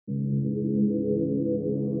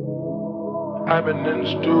I've been in the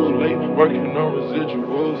stool late, working on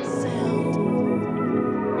residuals.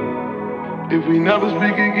 If we never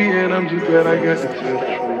speak again, I'm just glad I got to tell the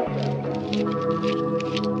truth.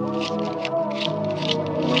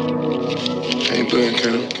 Ain't blood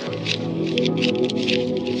count.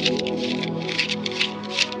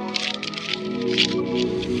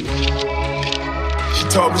 She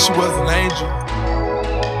told me she was an angel.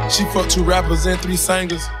 She fucked 2 rappers and 3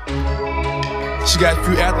 singers. She got a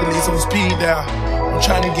few athletes on speed dial. I'm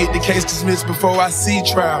trying to get the case dismissed before I see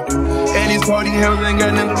trial. And these codeine hells ain't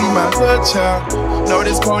got nothing to do with my little child. No,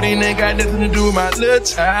 this codeine ain't got nothing to do with my little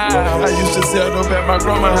child. I used to sell dope at my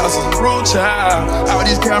grandma's house as a rude child. All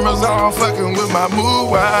these cameras all fucking with my mood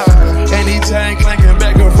wild. And these chain clanking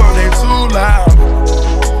back and forth, they too loud.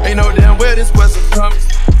 Ain't no damn where this wasn't coming.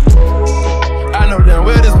 I know damn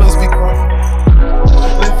where this must be coming.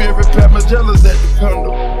 Left every pair my jealous at the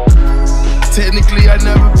condo. Technically, I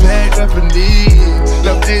never packed up a need.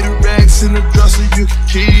 Left 80 racks in the dresser you can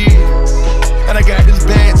keep. And I got this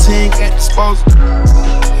bad tank at disposal.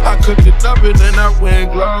 I cooked it up and then I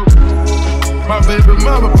went global. My baby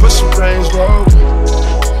mama pushing Range Rover.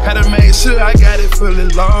 Had to make sure I got it fully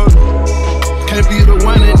loaded. Can't be the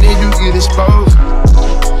one and then you get exposed.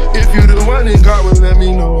 If you the one, then God will let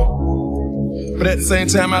me know. But at the same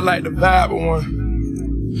time, I like the vibe of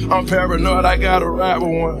one. I'm paranoid, I gotta ride with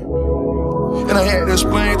one. And I had to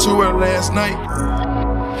explain to her last night.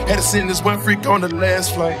 Had to send this one freak on the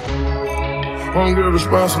last flight. One girl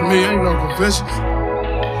response from me, ain't no confessions.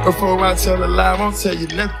 Before I tell a lie, I won't tell you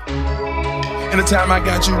nothing. And the time I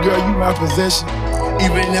got you, girl, you my possession.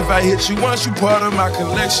 Even if I hit you once, you part of my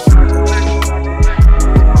collection.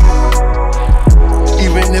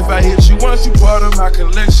 Even if I hit you once, you part of my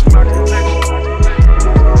collection.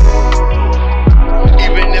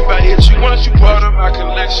 Even if I hit you once, you part of my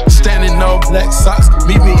collection. Standing on black socks,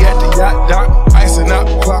 meet me at the yacht dock. Icing out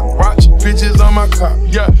the clock, watch bitches on my car.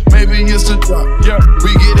 Yeah, maybe it's the drop. Yeah,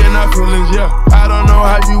 we get in our feelings. Yeah, I don't know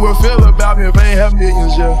how you would feel about me if I ain't have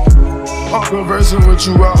millions. Yeah, I'm conversing with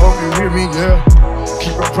you, I hope you hear me. Yeah,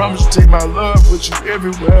 keep a promise to take my love with you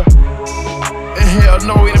everywhere. And hell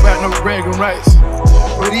no, ain't about no bragging rights.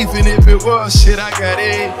 But even if it was, shit, I got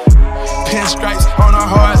it. Pinstripes on a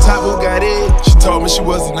hard top, got it. She told me she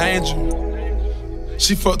was an angel.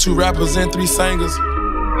 She fucked 2 rappers and 3 singers.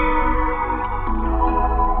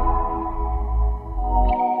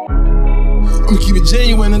 I'ma keep it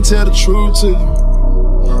genuine and tell the truth to you.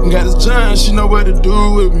 And got this John, she know what to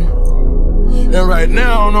do with me. And right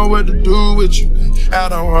now, I don't know what to do with you. I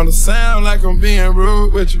don't wanna sound like I'm being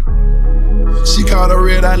rude with you. She called her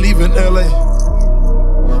red, I leave in LA.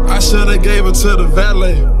 I shoulda gave her to the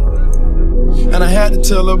valet. And I had to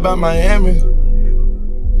tell her about Miami.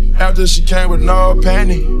 After she came with no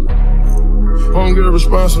panty. Won't get a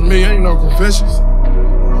response from me, ain't no confessions.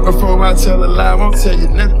 Before I tell a lie, I won't tell you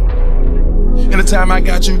nothing. And the time I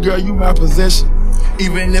got you, girl, you my possession.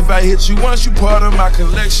 Even if I hit you once, you part of my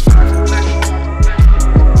collection.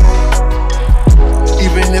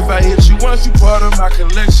 Even if I hit you once, you part of my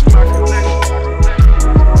collection.